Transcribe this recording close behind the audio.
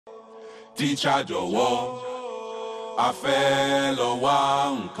Teacher jọ̀wọ́, a fẹ́ lọ wá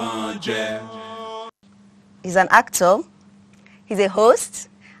nǹkan jẹ. He's an actor, he's a host,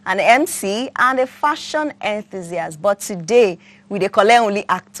 an MC, and a fashion enthusiast. But today, we dey call only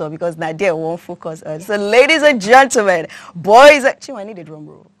actor because Nadia won't focus on. So, ladies and gentlemen, boys, actually, I need a drum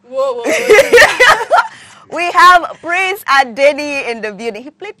roll. Whoa. We have Prince Adeni in the building. He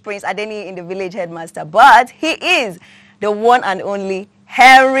played Prince Adeni in the Village Headmaster, but he is the one and only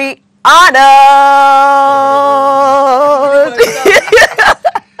Henry Arnold.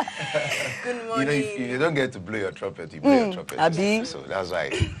 Good morning. You don't get to blow your trumpet, you blow your trumpet. Abi. So that's why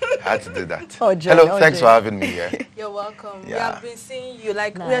I had to do that. Oh, John, hello, thanks for having me here. You're welcome. We Yeah. have been seeing you.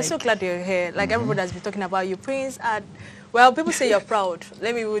 Like, we are so glad you're here. Like, everybody has been talking about you. Prince, well, people say you're proud.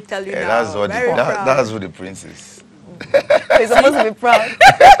 Let me tell you now. That's what that's who the prince is. He's supposed to be proud.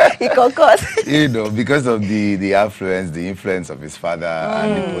 He concussed. You know, because of the affluence, the influence of his father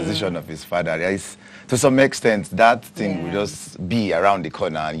and the position of his father, there is, to some extent, that thing will just be around the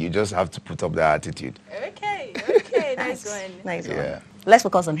corner and you just have to put up that attitude. Okay, nice one. Nice Yeah. one. Let's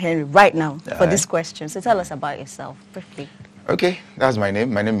focus on Henry right now for Alright. this question. So tell us about yourself briefly. Okay, that's my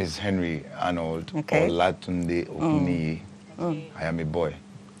name. My name is Henry Arnold. Okay. Olatunde Arnold. I am a boy.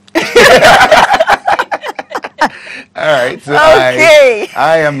 All right, so Okay.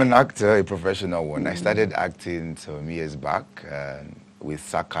 I am an actor, a professional one. I started acting some years back with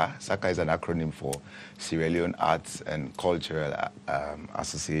SACA. SACA is an acronym for Sierra Leone Arts and Cultural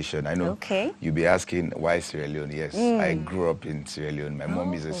Association. I know you'll be asking why Sierra Leone. Yes, I grew up in Sierra Leone. My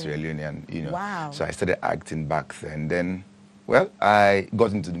mom is a Sierra Leonean, you know. Wow. So I started acting back then. Then, well, I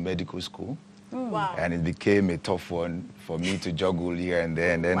got into the medical school. Wow. And it became a tough one for me to juggle here and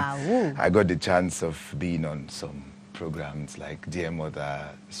there. And then Wow. I got the chance of being on some programs like Dear Mother,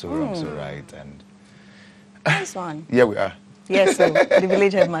 So Wrong, So Right. And Nice one. here we are. Yes, so the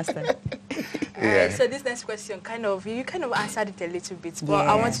Village Headmaster. Yeah. So this next question, you kind of answered it a little bit, but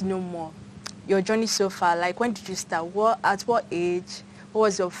I Yeah. want to know more. Your journey so far, like when did you start? At what age? What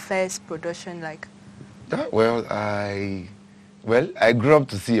was your first production like? Well, I grew up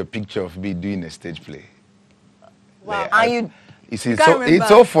to see a picture of me doing a stage play. Wow. And You see, can't remember. it's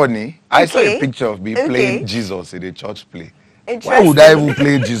so funny. I saw Okay. a picture of me Okay. playing Jesus in a church play. Why Interesting. would I even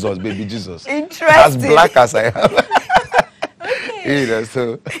play Jesus, baby Jesus? As Interesting. black as I am. You know,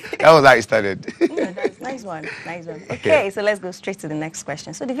 so that was how it started. Nice one. Nice one. Okay, so let's go straight to the next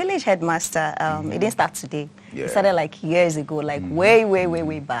question. So the Village Headmaster, it didn't start today. Yeah. It started like years ago, like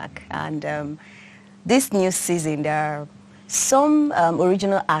way back. And this new season, there are some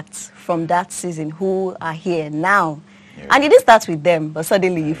original acts from that season who are here now. Yeah. And you didn't start with them, but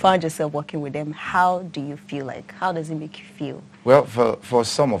suddenly you found yourself working with them. How do you feel like? How does it make you feel? Well, for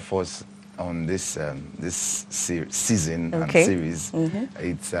some of us on this season and series,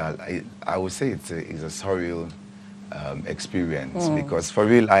 it's I would say it's a surreal experience because for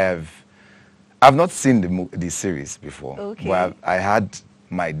real I've not seen the series before, but I had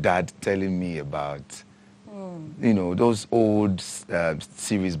my dad telling me about you know those old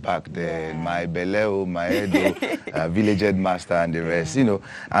series back then, My Beleo, My Edo, Village Headmaster, and the rest, you know,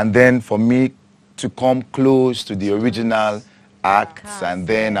 and then for me to come close to the original acts, and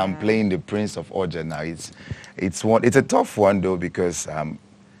then I'm playing the Prince of Oja now. It's a tough one though because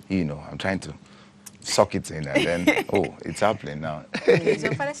you know, I'm trying to suck it in, and then it's happening now. Is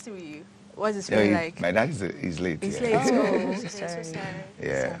your father still with you? What's it feel like? My dad is late. He's yeah. late. Oh, So sorry. sorry.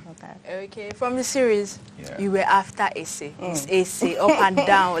 Yeah. Okay, from the series, you were after essay. It's essay, up and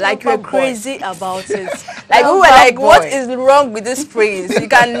down. Like, you were crazy about it. Like, we were like, what is wrong with this Prince? You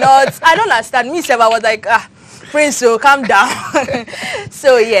cannot, I don't understand. Me, I was like, Prince, so calm down.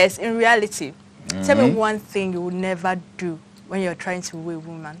 So, yes, in reality, tell me one thing you would never do when you're trying to woo a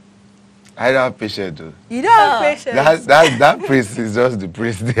woman. I don't have patience though. You don't have patience. That prince is just the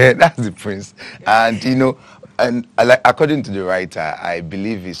prince there. That's the prince. And you know, and like according to the writer, I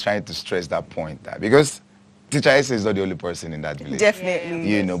believe he's trying to stress that point because Teacher Ese is not the only person in that village.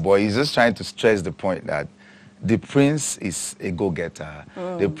 Definitely. You know, but he's just trying to stress the point that the prince is a go-getter.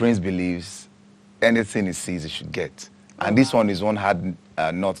 The prince believes anything he sees he should get. And this one is one hard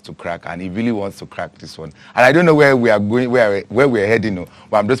nut to crack, and he really wants to crack this one. And I don't know where we are going, where we're heading,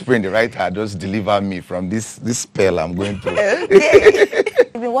 but I'm just praying the writer just deliver me from this spell I'm going through.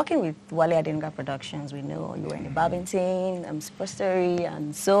 You've been working with Wale Adenuga Productions. We know you were in the Babington, Super Story,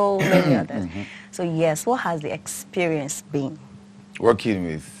 and so many others. So yes, what has the experience been? Working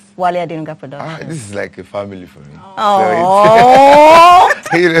with Wale Adenuga Productions. this is like a family for me. Oh. So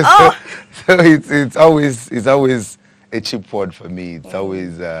it's, you know, so it's always a cheap word for me. It's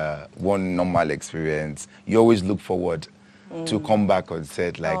always one normal experience. You always look forward to come back on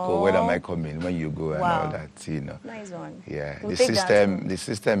set, like, oh, when am I coming, when you go, and all that, you know. Nice one. Yeah, the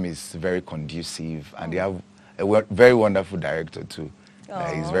system is very conducive, and they have a very wonderful director too.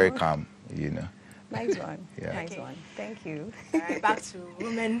 He's very calm, you know. Nice one. Yeah. Nice one. Thank you. All right, back to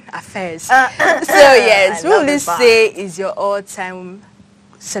women affairs. So yes, who will you say is your all-time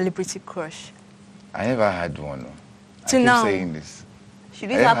celebrity crush? I never had one. I To keep now. saying this. Should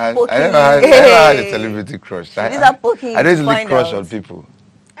these are poking I never had a celebrity crush. Should these are poking I don't to really find crush out? on people.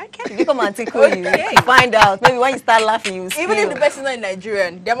 Okay. Should we come and tickle you? Find out. Maybe when you start laughing, you Even if the person is not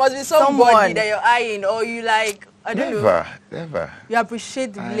Nigerian, there must be somebody that you're eyeing, or you like, I don't know. Never. You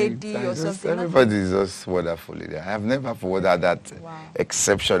appreciate the lady or something. Everybody is just wonderful. I have never had that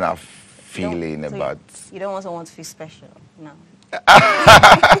exceptional feeling about. You don't want someone to feel special, no.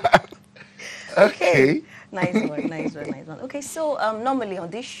 Okay. Nice one. Okay, so normally on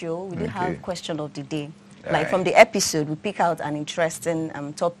this show, we do have question of the day. Like from the episode, we pick out an interesting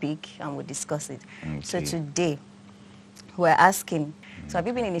topic and we discuss it. Okay. So today, we're asking, so have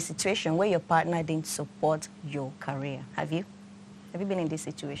you been in a situation where your partner didn't support your career? Have you? Have you been in this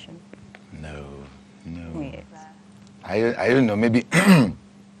situation? No. Yes. I don't know, maybe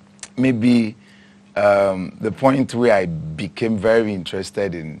maybe the point where I became very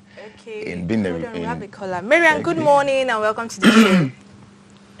interested in being we have a caller. Miriam, good morning and welcome to the show.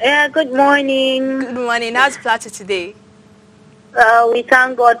 Yeah, good morning. Good morning. How's Plateau today? We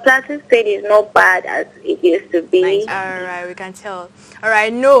thank God. Plateau State is not bad as it used to be. Nice. All right, we can tell. All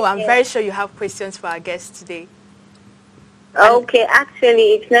right, no, I'm very sure you have questions for our guest today. Okay,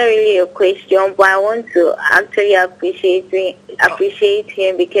 actually, it's not really a question, but I want to actually appreciate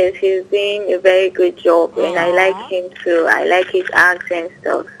him because he's doing a very good job, and I like him too. I like his accent and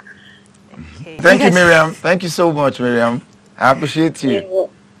stuff. Okay. Thank you, Miriam. Thank you so much, Miriam. I appreciate you.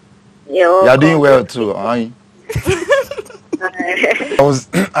 You're doing well too, aren't you? I was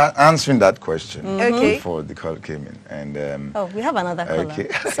answering that question before the call came in, and we have another caller. Okay.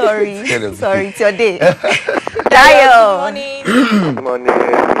 Sorry, it's your day. Dio. Good morning.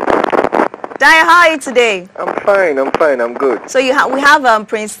 Dio, how are you today? I'm fine, I'm good. So we have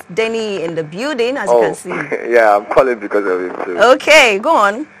Prince Denny in the building, as you can see. Yeah, I'm calling because of him too. Okay, go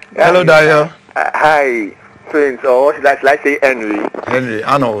on. Hello, Dio. Hi, Prince, or should I say Henry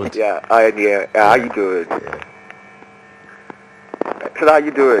Arnold. Yeah, how you doing? So how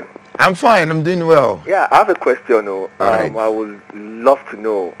you doing? I'm fine, I'm doing well. Yeah, I have a question. Right. I would love to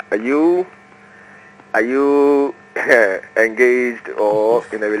know, are you engaged or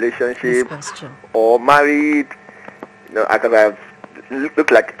in a relationship or married? I've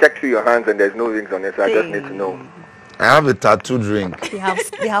looked like check through your hands and there's no rings on it, so I just need to know. I have a tattooed ring. They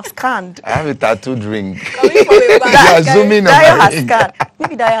have scanned. I have a tattooed ring. Dio has scanned.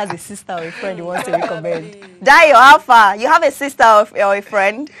 Maybe Dio has a sister or a friend he wants to recommend. Dio, how far? You have a sister or a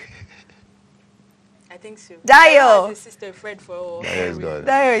friend? I think so. Dio. Has a sister, a friend for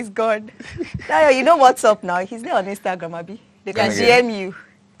Dio is gone. Dio, you know what's up now? He's there on Instagram, Abi. They can DM you.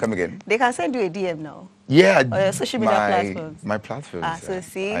 Come again. They can send you a DM now. Yeah. Or your social media platforms. My platforms. So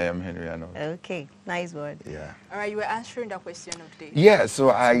see. I am Henry Arnold. Okay, nice word. Yeah. All right, you were answering that question of the day. Yeah,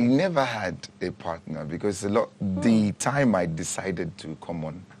 so I never had a partner because the time I decided to come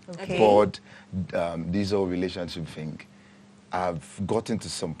on board this whole relationship thing, I've gotten to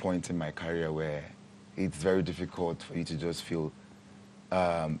some point in my career where it's very difficult for you to just feel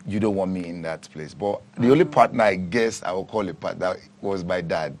you don't want me in that place. But the only partner I guess I would call a partner was my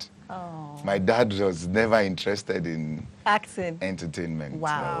dad. Oh. My dad was never interested in acting, entertainment.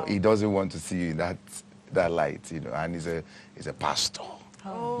 Wow. No, he doesn't want to see you in that light, and he's a pastor,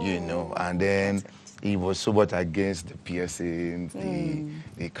 and then he was so much against the piercings,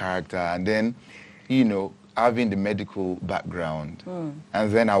 the character, and then, having the medical background, and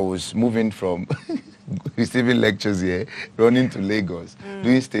then I was moving from receiving lectures here, running to Lagos,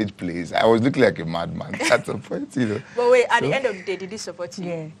 doing stage plays. I was looking like a madman at some point, But wait, at the end of the day, did he support you?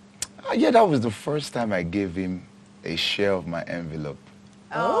 Yeah. Yeah, that was the first time I gave him a share of my envelope.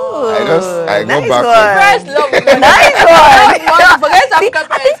 Oh, I go nice back. First love, nice one. Forget African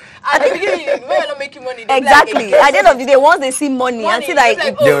parents. At the beginning, when you're not making money, exactly. At the end of the day, once they see money and see that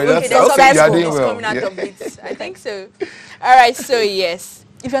there's something coming out of it. I think so. All right, so yes.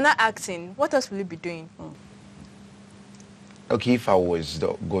 If you're not acting, what else will you be doing? Okay, if I was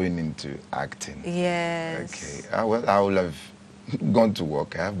going into acting. Yes. Okay, I would have gone to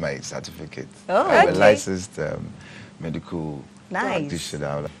work. I have my certificate. Oh, I'm okay. a licensed medical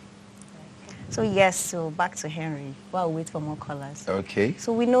practitioner. So yes, so back to Henry while we wait for more callers. Okay.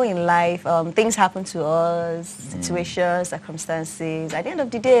 So we know in life, things happen to us, situations, circumstances. At the end of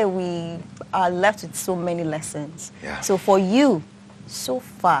the day, we are left with so many lessons. Yeah. So for you, so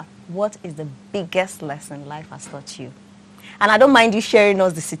far, what is the biggest lesson life has taught you? And I don't mind you sharing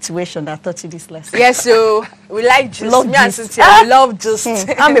us the situation that taught you this lesson. Yes, so we like gist. Love Me and gist. Cynthia, we love gist.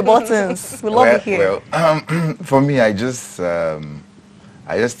 I'm a buttons. We love it here. Well, for me, I just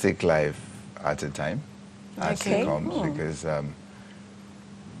take life at a time, as Okay. it comes, because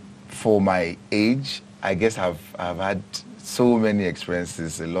for my age, I guess I've had so many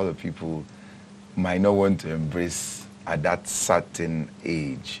experiences. A lot of people might not want to embrace at that certain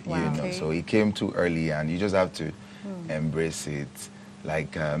age, Wow. you know. Okay. So it came too early, and you just have to embrace it.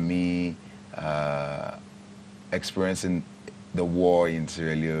 Like me experiencing the war in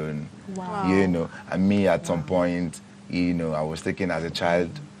Sierra Leone, Wow. you know, and me at some point, you know, I was taken as a child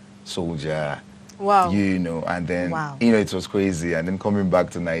soldier. Wow. You know, and then, Wow. you know, it was crazy. And then coming back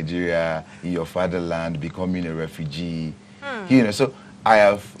to Nigeria, in your fatherland, becoming a refugee, you know. So I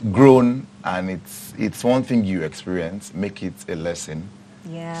have grown, and it's one thing you experience, make it a lesson.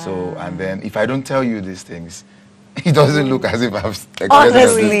 Yeah. So, and then if I don't tell you these things, it doesn't look as if I've experienced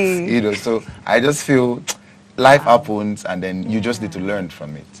Honestly. this, you know. So I just feel life happens, and then you just need to learn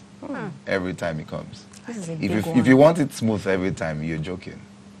from it every time it comes. This is a big one. If you want it smooth every time, you're joking.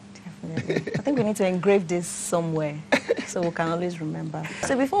 Definitely. I think we need to engrave this somewhere so we can always remember.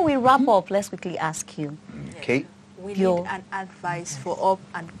 So before we wrap up, let's quickly ask you. Okay? We Yo. need an advice for up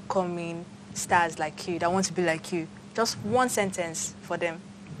and coming stars like you that want to be like you. Just one sentence for them.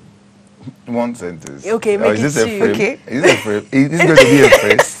 One sentence. Okay, make is this it a two. frame? Okay. Is this a frame? Is this going to be a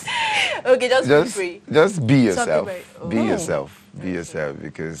phrase? Okay, just be free. Just be yourself. Something Be very- yourself. Be yourself.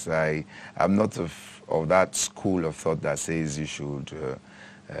 Because I'm not of that school of thought that says you should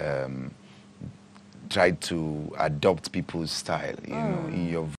try to adopt people's style. You know, in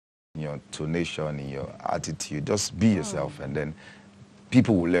your tonation, in your attitude. Just be yourself, and then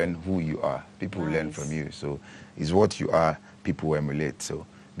people will learn who you are. People will learn Nice. from you. So it's what you are. People will emulate. So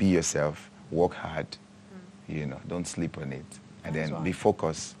be yourself. Work hard. You know, don't sleep on it, and Nice then one. be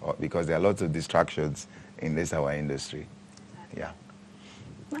focused because there are lots of distractions in our industry. Yeah.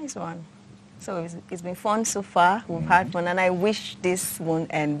 Nice one. So it's been fun so far. We've had fun, and I wish this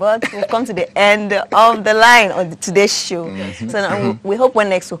won't end. But we've come to the end of the line on today's show. So now we hope when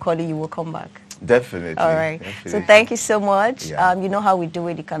next we call you will come back. Definitely. All right. Definitely. So thank you so much. Yeah. You know how we do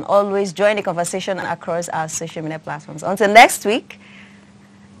it. You can always join the conversation across our social media platforms. Until next week,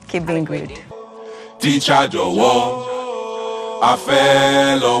 keep being good. Teacher jọ̀wọ́, a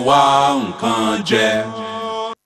fẹ́ lọ wá nǹkan jẹ.